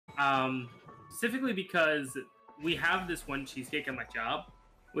Specifically because we have this one cheesecake at my job,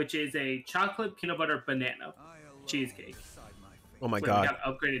 which is a chocolate peanut butter banana cheesecake. Oh my Wait, god. We got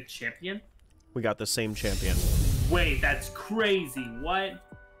upgraded champion? We got the same champion. Wait, that's crazy. What?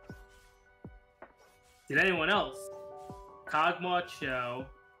 Did anyone else? Kog'Maw Cho,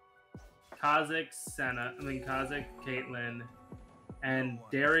 Kazakh Caitlyn, and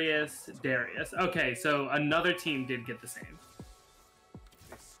Darius. Okay, so another team did get the same.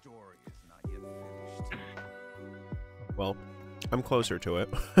 This story is not yet finished. Well, I'm closer to it.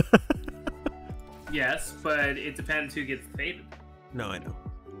 Yes, but it depends who gets faded. No, I know.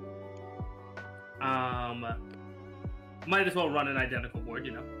 Might as well run an identical board,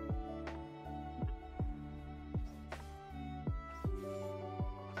 you know.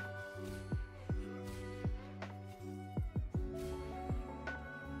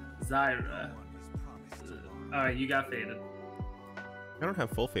 Zyra. Alright, you got faded. I don't have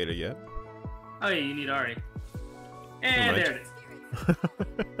full faded yet. Oh yeah, you need Ari. And Right. there it is.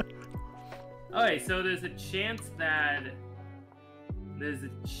 Alright, so there's a chance that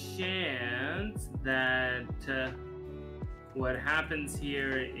what happens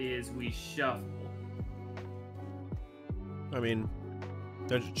here is we shuffle. I mean,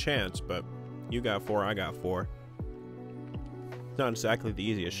 there's a chance, but you got 4, I got 4. It's not exactly the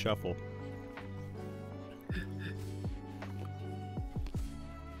easiest shuffle.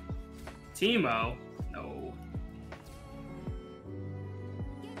 Teemo? No.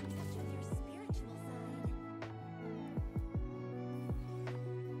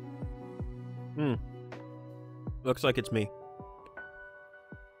 Looks like it's me.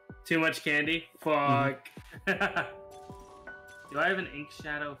 Too much candy? Fuck. Do I have an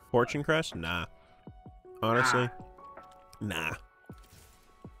Inkshadow? Fortune Crest? Nah. Honestly, nah.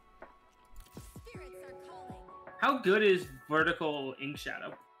 How good is vertical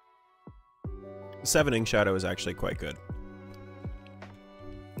Inkshadow? 7 Inkshadow is actually quite good.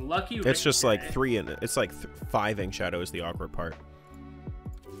 Lucky It's just like Ricochet. 3 in it. It's like 5 Inkshadow is the awkward part.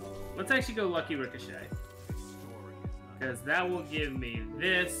 Let's actually go Lucky Ricochet. Because that will give me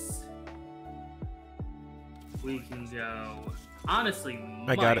this. We can go... Honestly,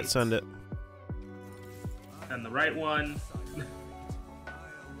 I got it, send it. Send the right one.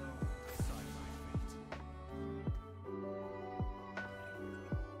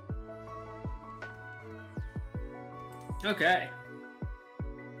 Okay.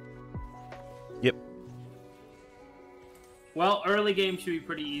 Yep. Well, early game should be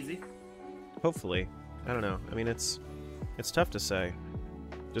pretty easy. Hopefully. I don't know. I mean, it's tough to say.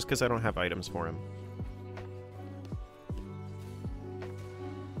 Just because I don't have items for him.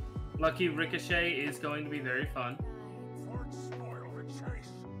 Lucky Ricochet is going to be very fun.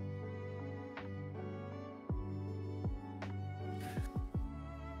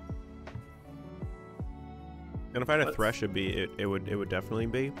 And if I had a Thresh, it would definitely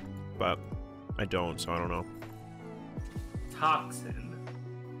be, but I don't, so I don't know. Toxin.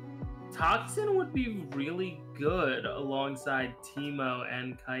 Toxin would be really good alongside Teemo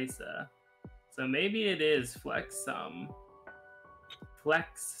and Kaisa. So maybe it is flex some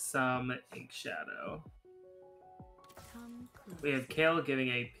Inkshadow. We have Kale giving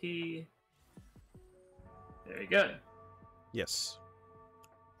AP. Very good. Yes.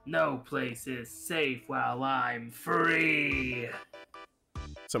 No place is safe while I'm free.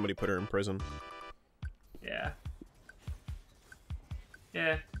 Somebody put her in prison. Yeah.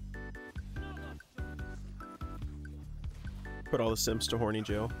 Yeah. Put all the simps to horny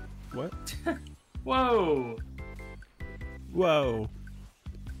jail. What? Whoa. Whoa.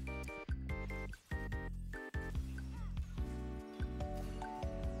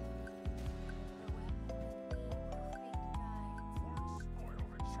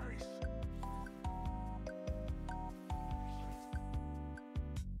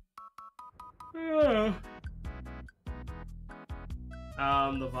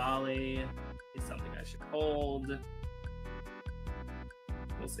 The volley is something I should hold.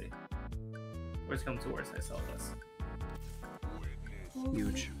 We'll see. Worst comes to worst, I sell this.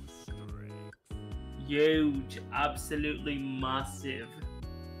 Huge. Huge. Absolutely massive.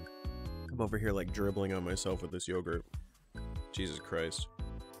 I'm over here like dribbling on myself with this yogurt. Jesus Christ.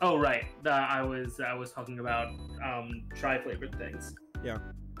 Oh right, I was talking about tri-flavored things. Yeah.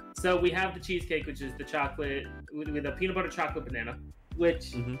 So we have the cheesecake, which is the chocolate with a peanut butter chocolate banana,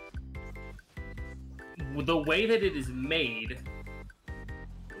 which the way that it is made,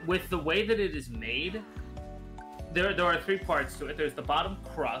 there are 3 parts to it. There's the bottom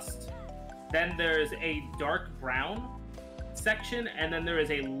crust, then there's a dark brown section, and then there is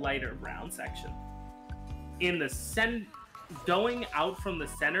a lighter brown section. In the going out from the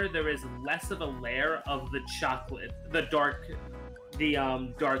center, there is less of a layer of the chocolate, the dark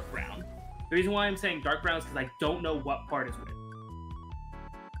brown. The reason why I'm saying dark brown is because I don't know what part is which.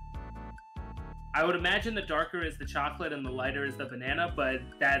 I would imagine the darker is the chocolate and the lighter is the banana, but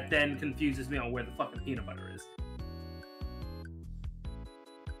that then confuses me on where the fucking peanut butter is.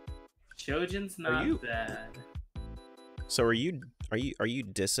 Shojin's not bad. So are you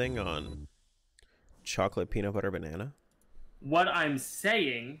dissing on chocolate peanut butter banana? What I'm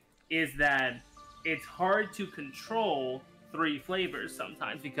saying is that it's hard to control 3 flavors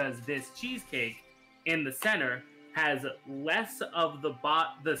sometimes because this cheesecake in the center has less of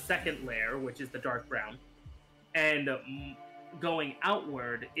the second layer, which is the dark brown, and going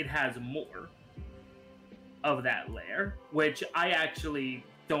outward, it has more of that layer, which I actually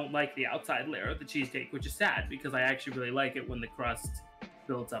don't like the outside layer of the cheesecake, which is sad because I actually really like it when the crust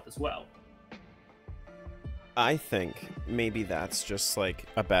builds up as well. I think maybe that's just like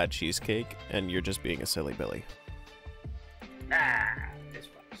a bad cheesecake and you're just being a silly Billy. This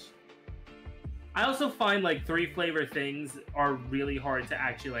much. I also find like 3 flavor things are really hard to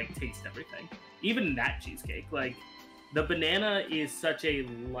actually like taste everything. Even that cheesecake, like the banana is such a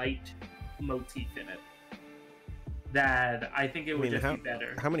light motif in it that I think it would just be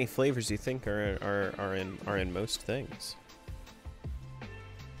better. How many flavors do you think are in most things?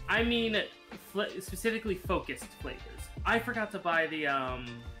 I mean, specifically focused flavors. I forgot to buy the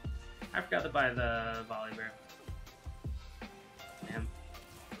volley bear. Damn.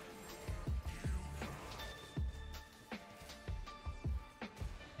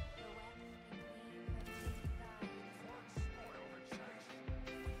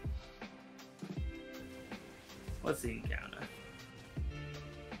 What's the encounter?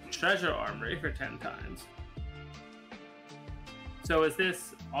 Treasure Armory for 10 times. So is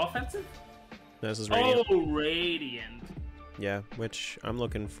this offensive? This is Radiant. Oh, Radiant. Yeah, which I'm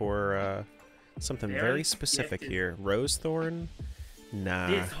looking for something very specific here. Rosethorn?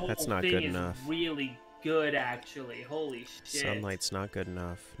 Nah, that's not good enough. This whole thing is really good, actually. Holy shit. Sunlight's not good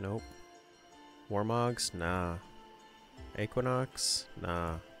enough. Nope. Warmogs? Nah. Equinox?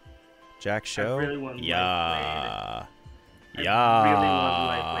 Nah. Jack Show? I really want yeah. I really want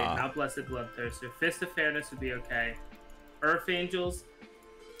Lightblade. Not Blessed Bloodthirster. Fist of Fairness would be okay. Earth Angels.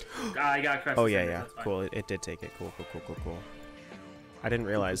 I got Crescent. Oh yeah. Cool. It did take it. Cool. I didn't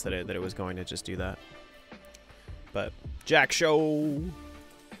realize that it was going to just do that. But Jack Show.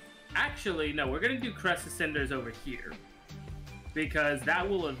 Actually, no. We're gonna do Crescent Cinders over here because that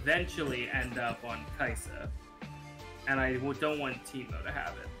will eventually end up on Kaisa, and I don't want Teemo to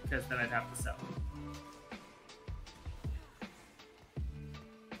have it because then I'd have to sell him.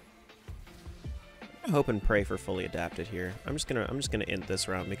 Hope and pray for fully adapted here. I'm just gonna end this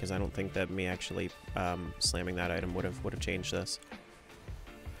round because I don't think that me actually slamming that item would have changed this.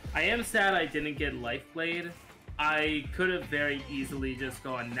 I am sad I didn't get Lifeblade. I could have very easily just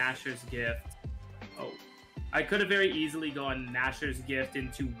gone Nasher's Gift. Oh, I could have very easily gone Nasher's Gift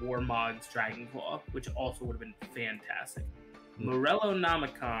into Warmog's Dragonclaw, which also would have been fantastic. Morello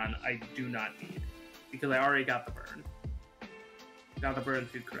Namicon I do not need because I already got the burn. Got the burn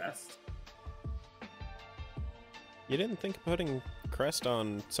through Crest. You didn't think of putting Crest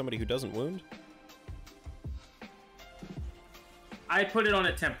on somebody who doesn't wound? I put it on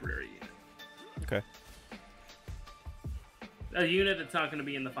a temporary unit. Okay. A unit that's not going to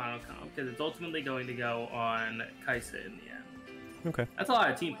be in the final comp, because it's ultimately going to go on Kaisa in the end. Okay. That's a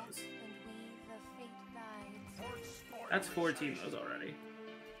lot of Teemos. That's 4 Teemos already.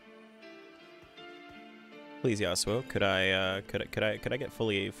 Please, Yasuo, could I get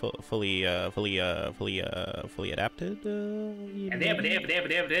fully adapted?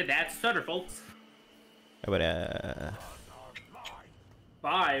 That's Sutter, folks. But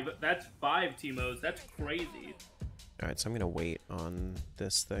 5. That's 5 Teemos. That's crazy. All right, so I'm gonna wait on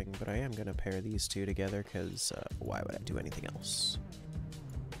this thing, but I am gonna pair these two together because why would I do anything else?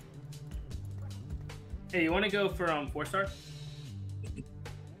 Hey, you want to go for 4-star?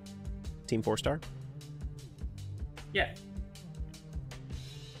 Team 4-star? Yeah.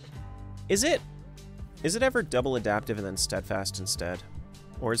 Is it ever double adaptive and then steadfast instead?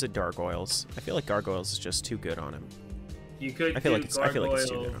 Or is it Gargoyles? I feel like Gargoyles is just too good on him. You could I feel like do it's Gargoyles.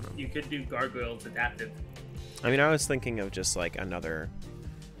 too good on him. You could do Gargoyles adaptive. I mean, I was thinking of just like another...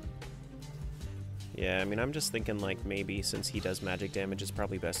 Yeah, I mean, I'm just thinking like maybe since he does magic damage, it's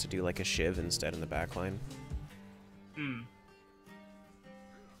probably best to do like a Shiv instead in the backline.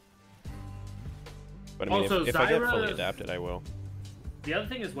 But I mean, also, if I get fully adapted, I will. The other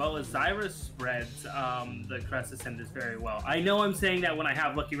thing as well is Zyra spreads the Crest Ascenders very well. I know I'm saying that when I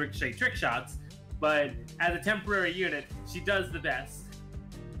have Lucky Ricochet trick shots, but as a temporary unit, she does the best.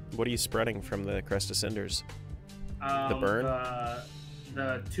 What are you spreading from the Crest of Cinders? The burn?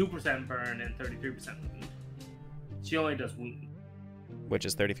 The 2% burn and 33% wound. She only does wound. Which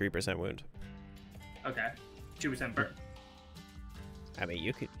is 33% wound. Okay. 2% burn. I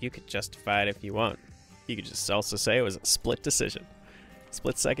mean, you could justify it if you want. You could just also say it was a split decision.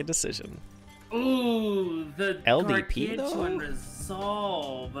 Split second decision. Ooh, the LDP gargantuan though?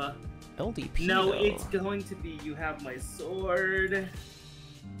 resolve. LDP No, though. it's going to be you have my sword.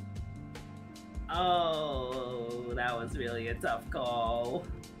 Oh, that was really a tough call.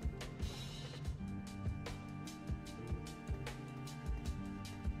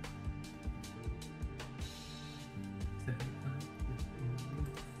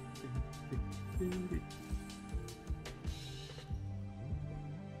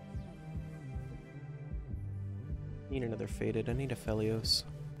 Need another faded. I need a Felios.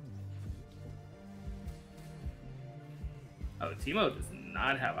 Oh, Teemo does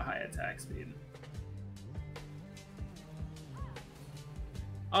not have a high attack speed.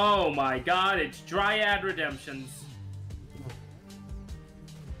 Oh my god, it's Dryad Redemptions.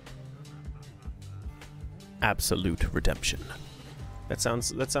 Absolute redemption. That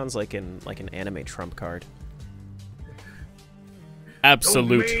sounds like an anime trump card.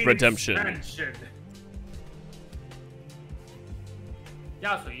 Absolute Domain redemption. expansion.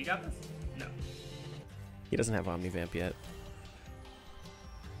 Yasuo, you got this? No. He doesn't have Omnivamp yet.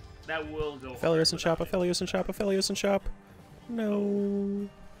 That will go. Felios and shop, a Felios and shop, a Felios and shop. No.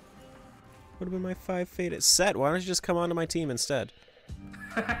 Would have been my 5 faded. Set, why don't you just come onto my team instead?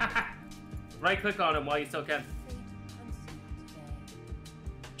 Right click on him while you still can.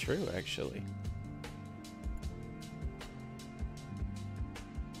 True, actually.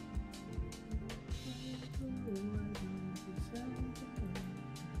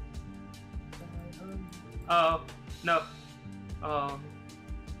 Oh, no. Oh.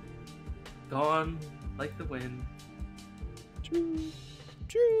 Gone like the wind. True.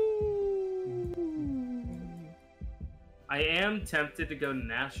 True. I am tempted to go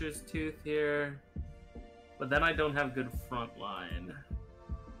Gnasher's Tooth here, but then I don't have good front line.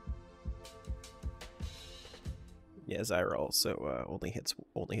 Yeah, Zyra also only hits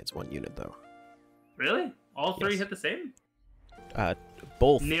 1 unit though. Really? All three Yes. hit the same?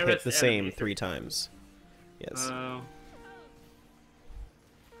 Both Nearest hit the same enemy. 3 times. Yes. Oh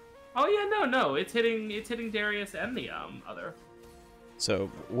yeah, no, it's hitting Darius and the other. So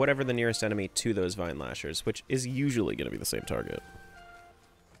whatever the nearest enemy to those Vine Lashers, which is usually going to be the same target.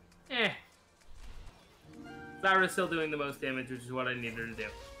 Zyra's still doing the most damage, which is what I need her to do.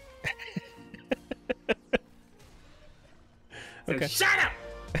 So Okay. shut up!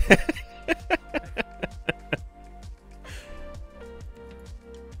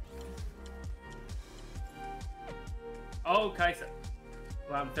 Oh, Kaisa.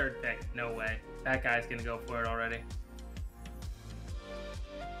 Well, I'm third pick. No way. That guy's gonna go for it already.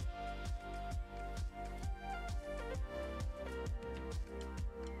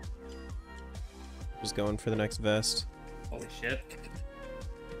 Just going for the next vest. Holy shit.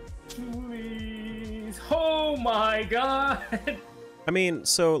 Please. Oh my god! I mean,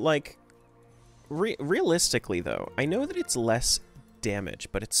 so, like, realistically, though, I know that it's less damage,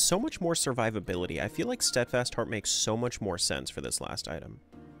 but it's so much more survivability. I feel like Steadfast Heart makes so much more sense for this last item.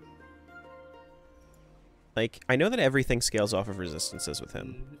 Like, I know that everything scales off of resistances with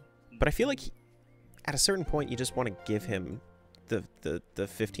him, but I feel like at a certain point you just want to give him the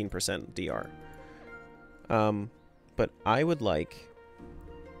 15% DR. But I would like...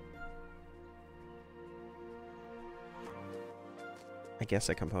 I guess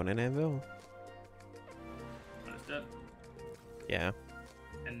a component anvil. Understood. Yeah.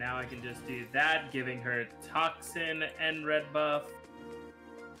 And now I can just do that, giving her Toxin and red buff.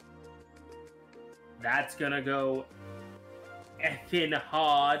 That's gonna go effing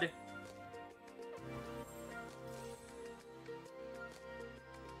hard.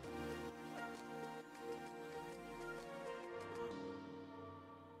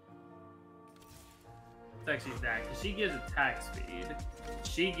 It's actually that, because she gives attack speed.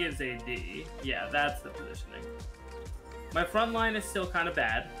 She gives AD. Yeah, that's the positioning. My front line is still kind of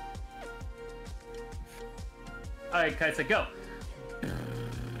bad. Alright, Kaisa, go!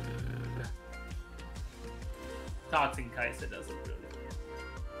 Toxin Kaisa doesn't really work.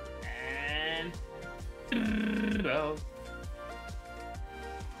 And... oh.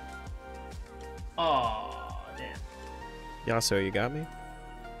 Aww, damn. Yasuo, you got me?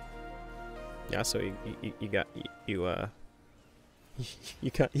 Yasuo, you got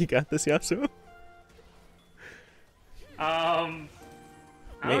you got this, Yasuo? I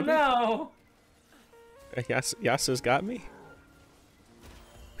Maybe? don't know. Yasuo's got me?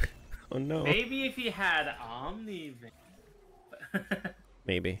 Oh no. Maybe if he had Omni.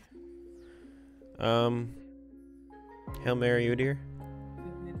 Maybe. Hail Mary, Udyr?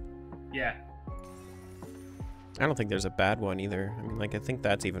 Yeah. I don't think there's a bad one either. I mean, like, I think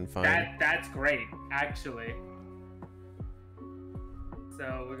that's even fine. That's great, actually.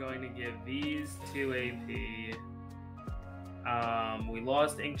 So we're going to give these 2 AP. We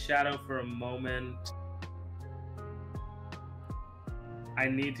lost Inkshadow for a moment. I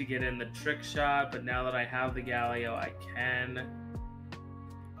need to get in the trick shot, but now that I have the Galio, I can.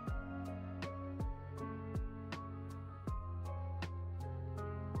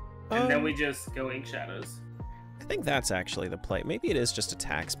 And then we just go Inkshadows. I think that's actually the play. Maybe it is just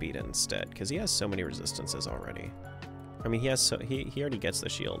attack speed instead, because he has so many resistances already. I mean, he already gets the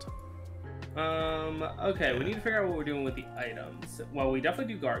shield. Okay, we need to figure out what we're doing with the items. Well, we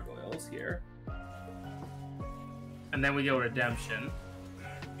definitely do gargoyles here. And then we go redemption.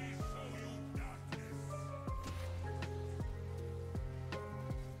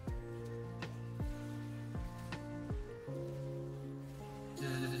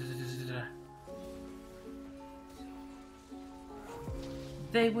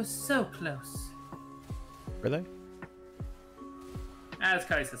 They were so close. Were they? As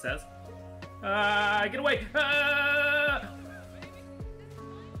Kaisa says. Get away!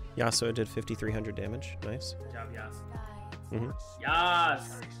 Yasuo did 5,300 damage. Nice. Good job, Yas. Mm-hmm.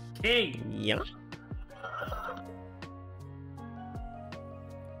 Yas! King! Yeah.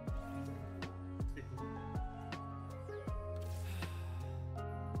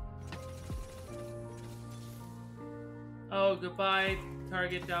 Oh, goodbye,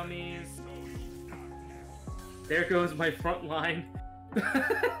 target dummies. There goes my front line.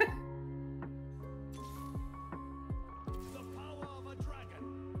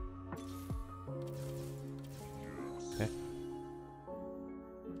 Okay.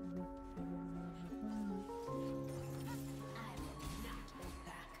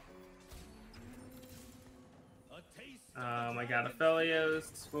 I got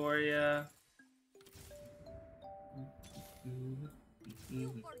Aphelios for ya.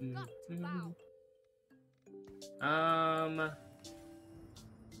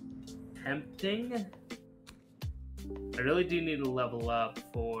 Tempting? I really do need to level up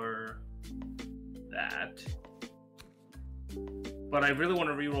for that. But I really want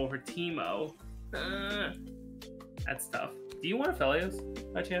to reroll for Teemo. That's tough. Do you want Aphelios,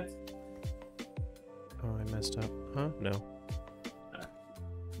 by chance? Oh, I messed up. Huh? No.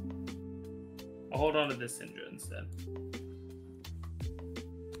 I'll hold on to this Syndra instead.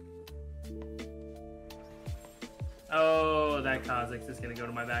 Oh, that Kha'Zix is going to go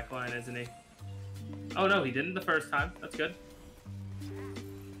to my back line, isn't he? Oh, no, he didn't the first time. That's good.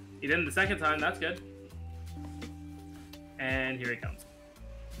 He didn't the second time. That's good. And here he comes.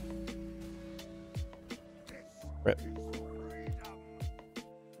 Rip.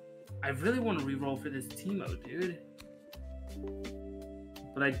 I really want to reroll for this Teemo, dude.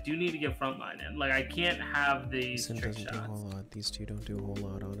 But I do need to get frontline in. Like, I can't have these Sin trick doesn't shots. do a whole lot. These two don't do a whole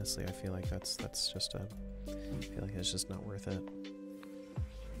lot, honestly. I feel like that's just a... I feel like it's just not worth it.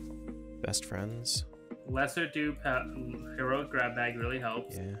 Best friends? Lesser dupe heroic grab bag really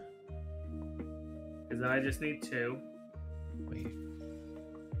helps. Yeah. Because then I just need 2. Wait.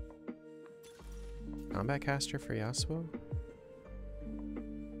 Combat caster for Yasuo?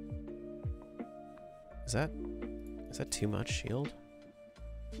 Is that too much shield?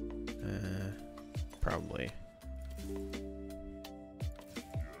 Probably.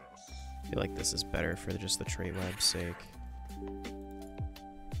 I feel like this is better for just the trait web's sake.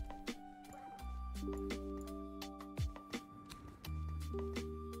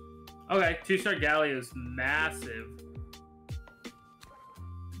 Okay, 2-star Galio's massive.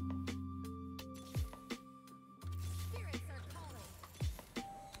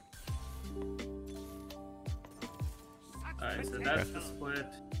 Alright, so that's the split.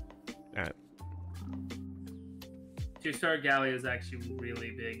 Alright. 2-star Galio is actually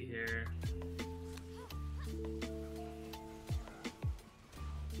really big here.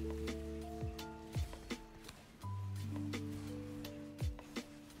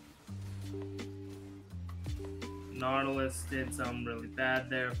 Nautilus did something really bad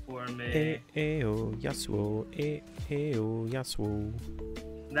there for me. Oh, Yasuo. Oh, Yasuo.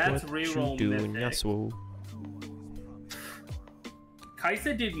 That's what reroll you doing, Mythic. Yasuo?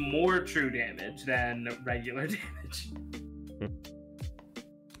 Kaisa did more true damage than regular damage.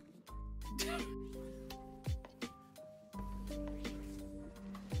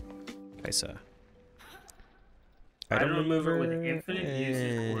 Kaisa. Item remover with infinite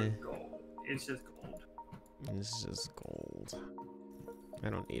usage or gold. It's just gold. This is gold. I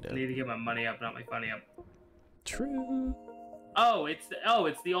don't need I need it. to get my money up, not my funny up. True. Oh, it's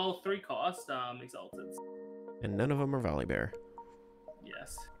the all 3 cost exalteds. And none of them are Volibear.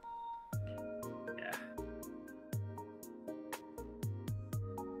 Yes. Yeah.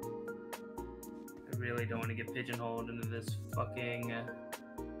 I really don't want to get pigeonholed into this fucking.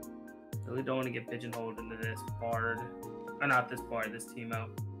 Really don't want to get pigeonholed into this bard. Or not this bard, this Teemo.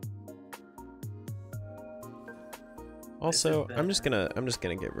 Also, I'm just gonna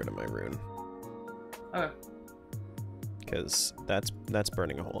get rid of my rune. Okay. Because that's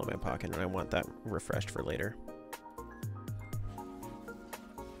burning a hole in my pocket, and I want that refreshed for later.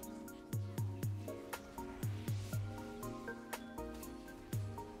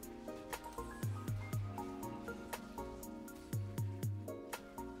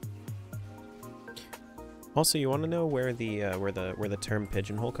 Also, you want to know where the term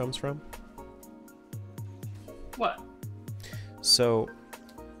pigeonhole comes from? What? So,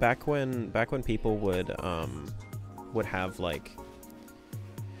 back when people would have like,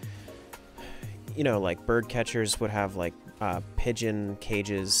 you know, like bird catchers would have like pigeon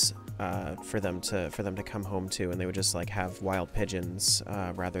cages for them to come home to, and they would just like have wild pigeons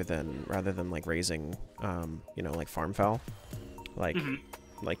rather than like raising you know, like farm fowl, like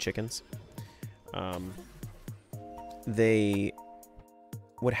like chickens. They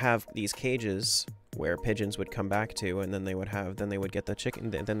would have these cages where pigeons would come back to, and then they would get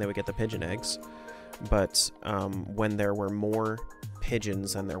the pigeon eggs. But when there were more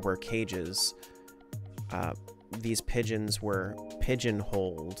pigeons than there were cages, these pigeons were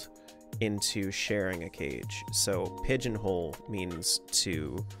pigeonholed into sharing a cage. So pigeonhole means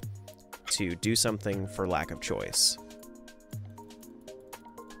to do something for lack of choice.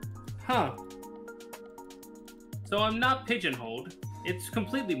 Huh. So I'm not pigeonholed. It's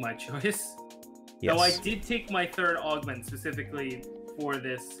completely my choice. Yes. Though I did take my 3rd augment specifically for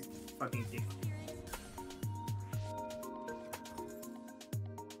this fucking team.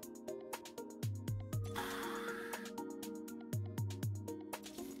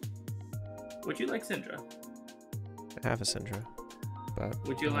 Would you like Syndra? I have a Syndra, but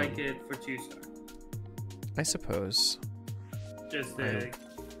Would you like it for 2-star? I suppose. Just to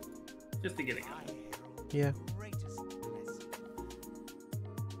get it going. Yeah.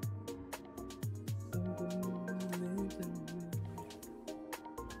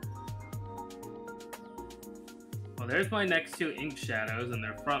 Well, there's my next 2 Inkshadows and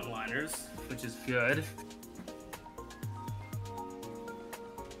their frontliners, which is good.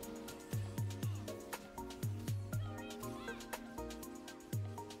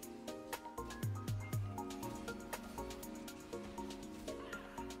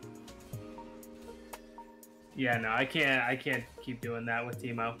 Yeah, no, I can't keep doing that with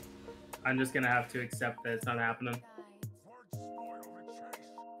Teemo. I'm just gonna have to accept that it's not happening.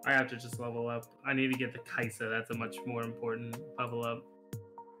 I have to just level up. I need to get the Kaisa. That's a much more important level up.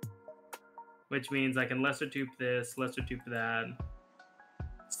 Which means I can lesser dupe this, lesser dupe that,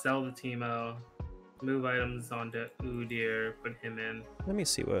 sell the Teemo, move items onto Udyr, put him in. Let me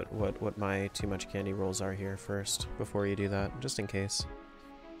see what my too much candy rolls are here first before you do that, just in case.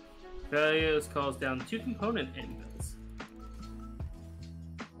 Velios calls down 2 component anvils.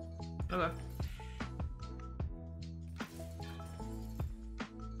 Okay.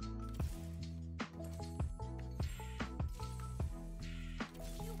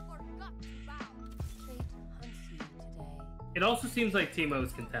 It also seems like Teemo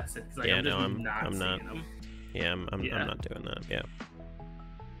is contested. Like, yeah, I'm not seeing seeing him. Yeah, I'm not doing that. Yeah.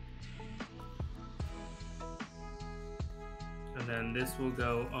 And then this will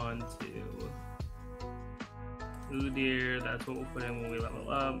go on to Udyr. That's what we'll put in when we level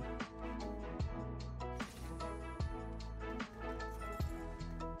up.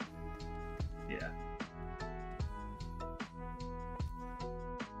 Yeah.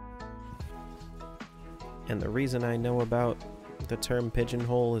 And the reason I know about the term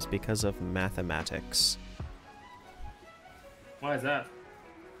pigeonhole is because of mathematics. Why is that?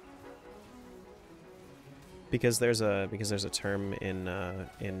 Because there's a term in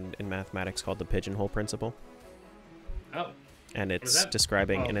mathematics called the pigeonhole principle. Oh. And it's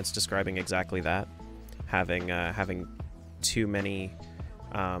describing exactly that, having too many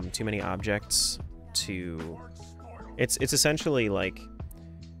objects to. It's essentially like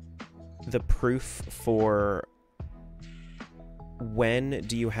the proof for when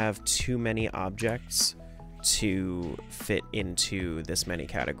do you have too many objects to fit into this many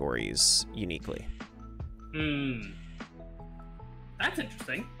categories uniquely. That's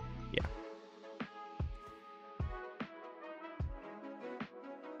interesting. Yeah.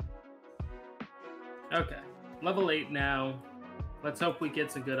 Okay. level 8 now. Let's hope we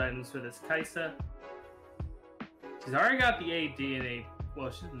get some good items for this Kaisa. She's already got the AD and a...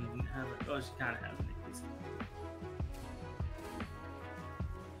 Well, she doesn't have it. Oh, she kind of has an AD.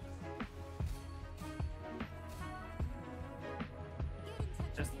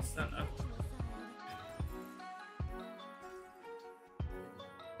 Just the stun up.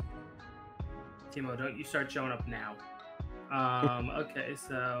 Timo, don't you start showing up now. Okay,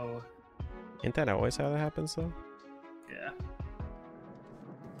 so... Ain't that always how that happens, though? Yeah.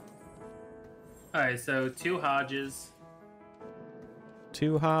 Alright, so 2 Hodges.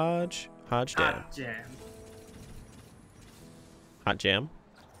 2 Hodge. Hodge jam. Hot jam. Hot jam.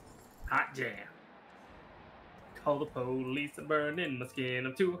 Hot jam. Call the police and burn in my skin.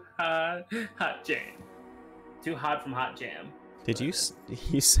 I'm too hot. Hot jam. Too hot from hot jam. Did you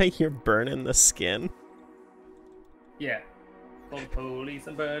say you're burning the skin? Yeah. Call the police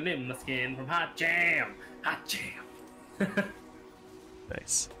and burn in my skin from hot jam. Hot jam.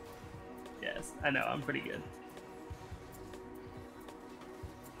 Nice. Yes, I know. I'm pretty good.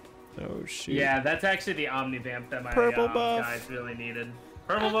 Oh shoot. Yeah, that's actually the Omni Vamp that my Purple buff. guys really needed.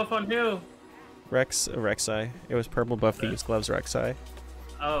 Purple buff on who? Rek'Sai. It was purple buff Thieves Gloves Rek'Sai.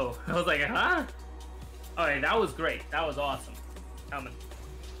 Oh, I was like, huh? Alright, that was great. That was awesome. Coming.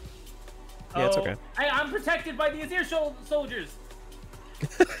 Yeah, it's okay. I'm protected by the Azir soldiers.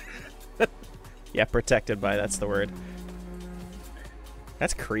 Yeah, protected by, that's the word.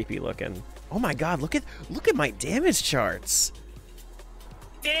 That's creepy looking. Oh my god, look at my damage charts.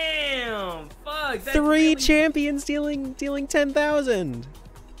 Damn! Fuck! That's 3 really... champions dealing 10,000.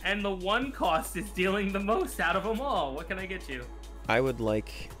 And the one cost is dealing the most out of them all. What can I get you? I would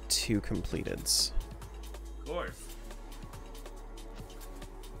like 2 completeds. Of course.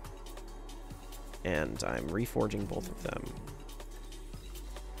 And I'm reforging both of them.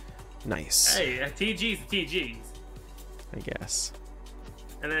 Nice. Hey, TG's TG's. I guess.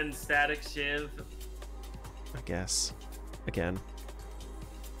 And then Static Shiv. I guess. Again.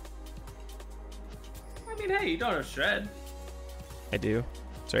 I mean, hey, you don't have Shred. I do.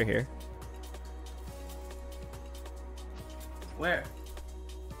 It's right here. Where?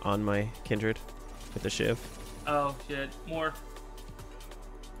 On my Kindred with the Shiv. Oh, shit. More.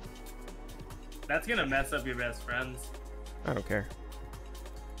 That's gonna mess up your best friends. I don't care.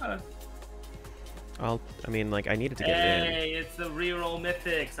 Uh, I mean, like, I needed to get it in. Hey, it's the reroll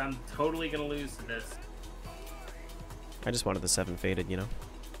mythics. I'm totally gonna lose to this. I just wanted the 7 faded, you know?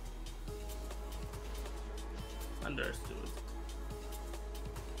 Understood.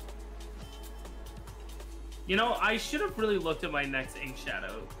 You know, I should have really looked at my next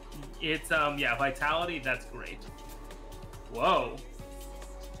Inkshadow. It's, yeah, Vitality, that's great. Whoa.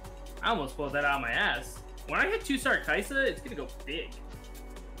 I almost pulled that out of my ass. When I hit 2-star Kaisa, it's gonna go big.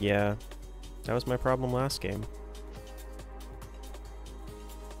 Yeah. That was my problem last game.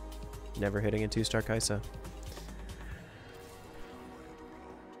 Never hitting a 2-star Kaisa.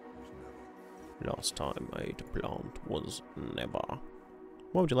 Last time I ate a plant was never.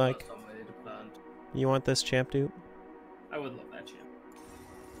 What would you like? Last time I ate a plant. You want this champ dupe? I would love that champ.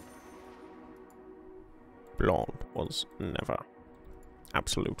 Plant was never.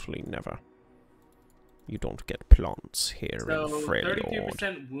 Absolutely never. You don't get plants here So, in Freljord.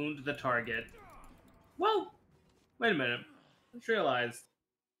 33% wound the target. Well, wait a minute. I just realized.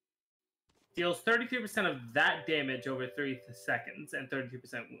 Deals 33% of that damage over 3 seconds and 33%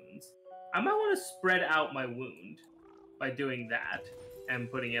 wounds. I might want to spread out my wound by doing that and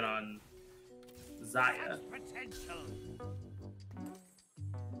putting it on Xayah.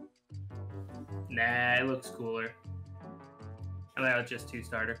 Nah, it looks cooler. And that was just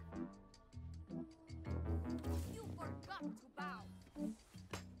 2-starter.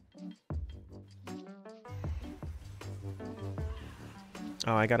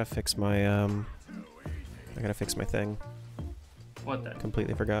 Oh, I gotta fix my thing. What then?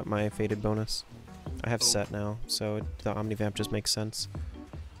 Completely forgot my faded bonus. I have set now, so the Omnivamp just makes sense.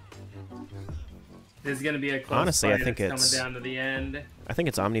 This is gonna be a close Honestly, fight. I think it's it's coming down to the end. I think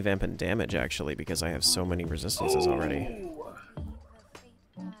it's Omnivamp and damage actually, because I have so many resistances already.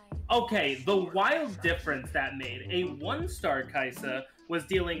 Okay, the wild difference that made. A 1-star Kaisa was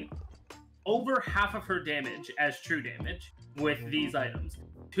dealing over half of her damage as true damage with these items.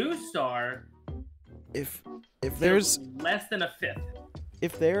 2-star If there's less than a fifth.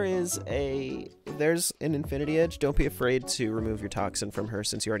 if there's an Infinity Edge, don't be afraid to remove your toxin from her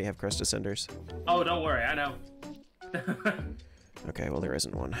since you already have Crest Ascenders. Oh, don't worry, I know. Okay, well there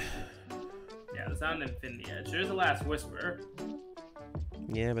isn't one. Yeah, there's not an Infinity Edge. There's a Last Whisper.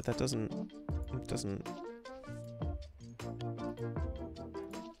 Yeah, but that doesn't. It doesn't.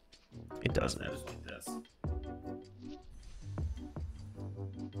 I just want this.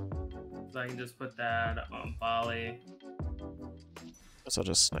 So I can just put that on Bali. So I'll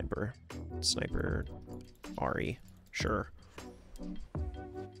just sniper Ari. Sure.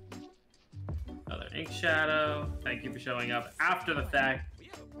 Another Inkshadow. Thank you for showing up after the fact.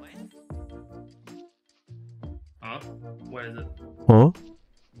 Huh? What is it? Huh?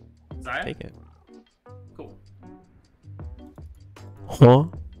 Zaya? Take it. Cool. Huh?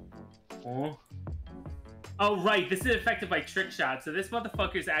 Oh. Oh, right. This is affected by trick shot. So this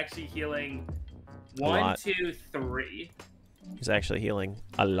motherfucker's actually healing 1, 2, 3. He's actually healing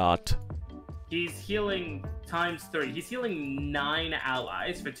a lot. He's healing times 3. He's healing 9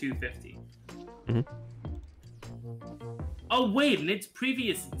 allies for 250. Mm-hmm. Oh wait, and it's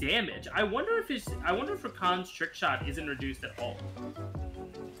previous damage. I wonder if Rakan's trick shot isn't reduced at all.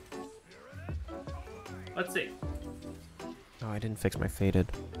 Let's see. Oh, I didn't fix my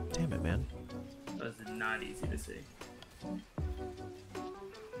faded. Damn it, man. That was not easy to see.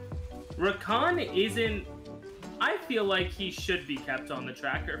 Rakan isn't... I feel like he should be kept on the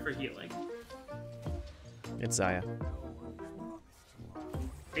tracker for healing. It's Zaya.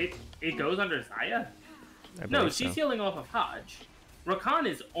 It goes under Zaya? I No, believe she's so. healing off of Hodge. Rakan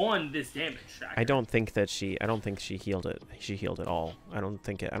is on this damage tracker. I don't think she healed it. She healed it all. I don't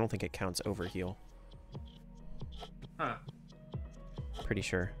think it counts over heal. Huh. Pretty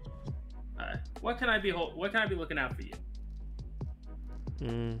sure. What can I be looking out for you?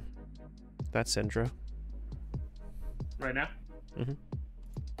 That's Syndra. Right now? Mm-hmm.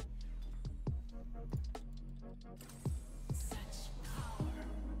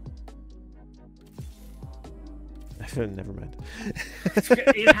 Never mind.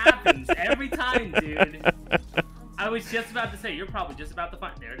 It happens every time, dude. I was just about to say, you're probably just about to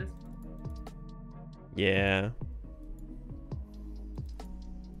find... There it is. Yeah.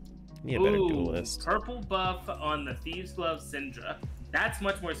 Need a better duelist. Purple buff on the Thieves Glove Syndra. That's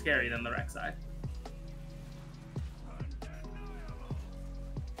much more scary than the Rek'Sai.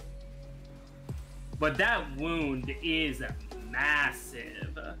 But that wound is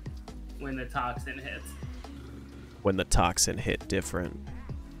massive when the toxin hits. When the toxin hit different.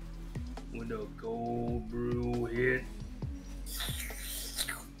 When the gold brew hit.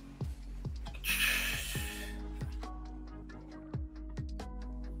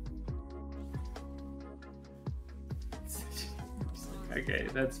 Okay,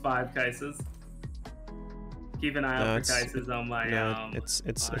 that's 5 Kai'Sas. Keep an eye out for Kai'Sas on my... No, it's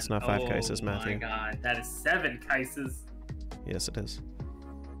not 5 Kai'Sas, Matthew. Oh my god, that is 7 Kai'Sas. Yes, it is.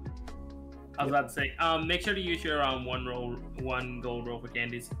 I was about to say, make sure to use your 1 gold roll for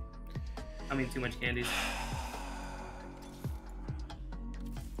candies. I mean, too much candies.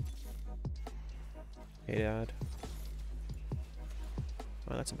 Hey, Dad.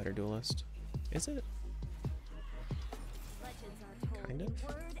 Oh, that's a better duelist. Is it? Kind of.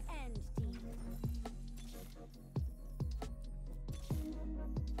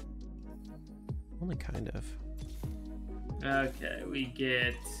 Only kind of. Okay, we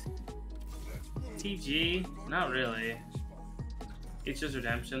get TG. Not really. It's just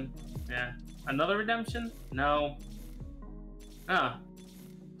redemption. Yeah. Another redemption? No. Ah.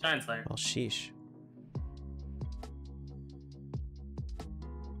 Giant Slayer. Well, sheesh.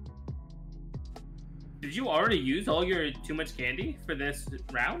 Did you already use all your too much candy for this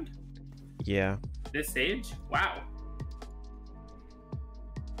round? Yeah. This stage? Wow.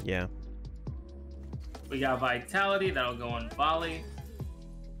 Yeah. We got Vitality. That'll go on Volley.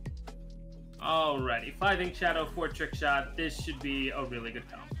 Alrighty. 5 Inkshadow, 4 Trick Shot. This should be a really good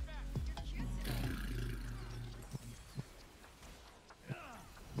comp.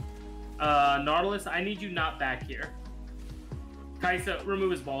 Nautilus, I need you not back here. Kaisa,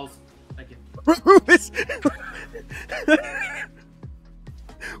 remove his balls. Thank you. Remove his...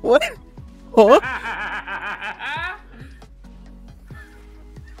 What? Huh?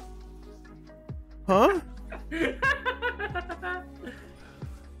 Huh?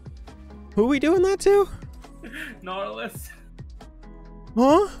 Who are we doing that to? Nautilus.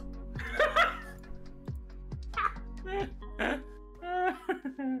 Huh?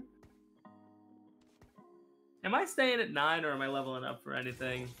 Am I staying at 9 or am I leveling up for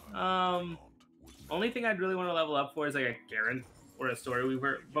anything? Only thing I'd really want to level up for is like a Garen or a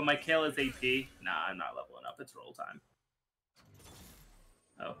Storyweaver, but my Kale is AP. Nah, I'm not leveling up. It's roll time.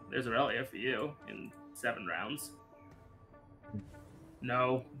 Oh, there's Irelia for you in 7 rounds.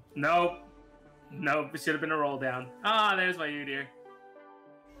 No. Nope. Nope. It should have been a roll down. Ah, there's my Udyr.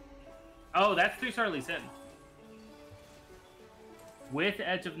 Oh, that's 3-star Lee Sin. With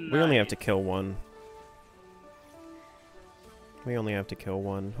Edge of Night. We only have to kill one. We only have to kill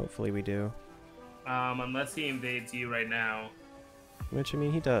one. Hopefully we do. Unless he invades you right now. Which, I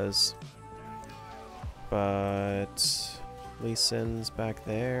mean, he does. But Lee Sin's back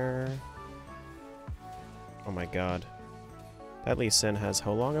there. Oh my god. That Lee Sin has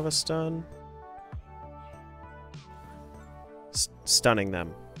how long of a stun? Stunning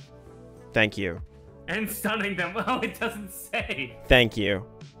them. Thank you. And stunning them. Oh, it doesn't say. Thank you.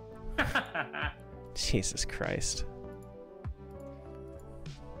 Jesus Christ.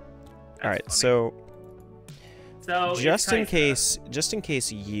 All right, so just in case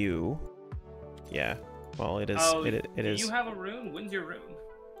you, yeah. Well, it is. Oh, it is. Do you have a rune? When's your rune?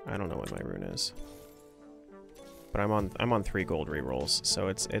 I don't know what my rune is, but I'm on 3 gold rerolls, so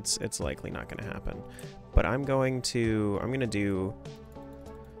it's likely not going to happen. But I'm gonna do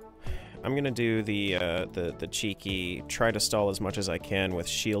the cheeky try to stall as much as I can with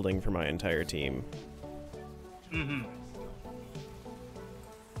shielding for my entire team. Mm-hmm.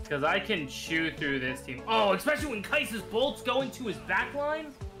 Because I can chew through this team. Oh, especially when Kai'Sa's bolts go into his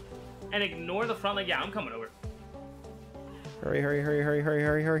backline and ignore the front line. Yeah, I'm coming over. Hurry, hurry, hurry, hurry, hurry,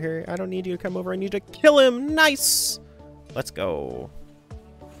 hurry, hurry, hurry. I don't need you to come over. I need to kill him. Nice. Let's go.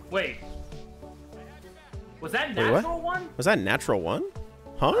 Wait. Was that natural one? Was that natural one?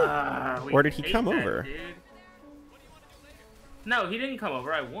 Huh? Or did he come over? Dude. No, he didn't come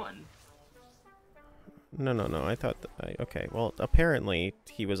over. I won. No. I thought okay. Well, apparently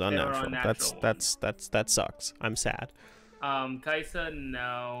he was unnatural. That sucks. I'm sad. Kai'Sa,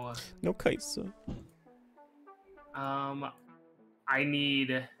 no. No Kai'Sa. I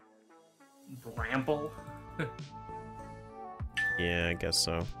need Bramble. Yeah, I guess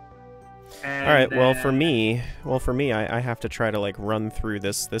so. And all right. Well, for me, I have to try to like run through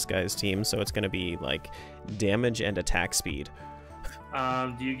this guy's team, so it's gonna be like damage and attack speed.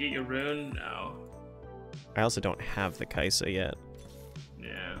 Do you get your rune? No. I also don't have the Kai'Sa yet.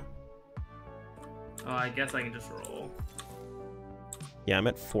 Yeah. Oh, I guess I can just roll. Yeah, I'm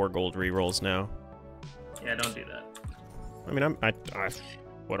at 4 gold rerolls now. Yeah, don't do that. I mean, I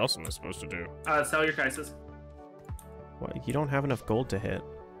what else am I supposed to do? Sell your Kai'Sas. What? You don't have enough gold to hit.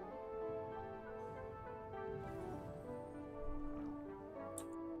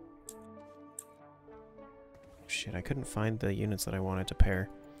 Shit, I couldn't find the units that I wanted to pair.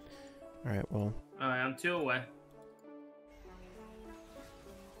 Alright, well. Alright, I'm 2 away.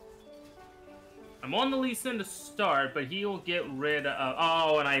 I'm on the Lee Sin to start, but he'll get rid of...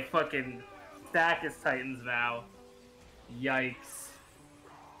 Oh, and I fucking stack his Titan's Vow. Yikes.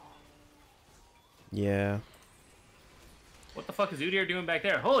 Yeah. What the fuck is Udyr doing back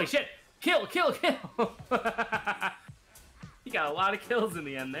there? Holy shit! Kill, kill, kill! He got a lot of kills in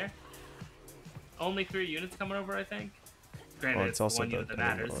the end there. Only 3 units coming over, I think. Granted, it's also one unit that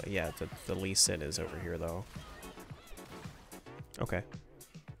matters. Yeah, the Lee Sin is over here, though. Okay.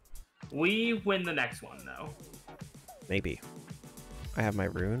 We win the next one, though. Maybe. I have my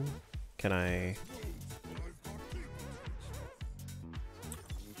rune. Can I...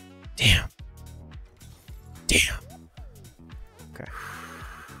 Damn. Damn. Okay.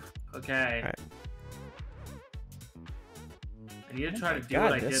 Okay. All right. I need to try to do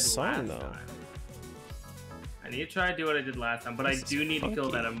what I did last time. I need to try to do what I did last time, but I do need to kill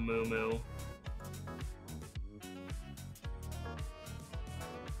that Amumu.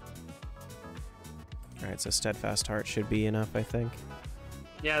 Alright, so Steadfast Heart should be enough, I think.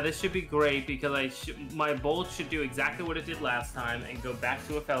 Yeah, this should be great because my bolt should do exactly what it did last time and go back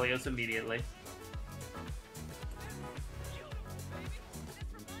to Aphelios immediately.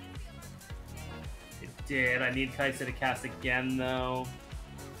 It did. I need Kai'Sa to cast again, though.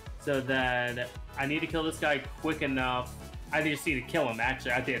 So that I need to kill this guy quick enough. I just need to kill him,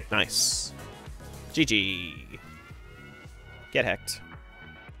 actually. I did. Nice. GG. Get hecked.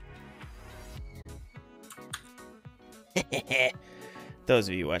 Those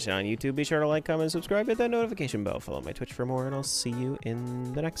of you watching on YouTube, be sure to like, comment, subscribe, hit that notification bell, follow my Twitch for more, and I'll see you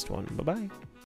in the next one. Bye-bye.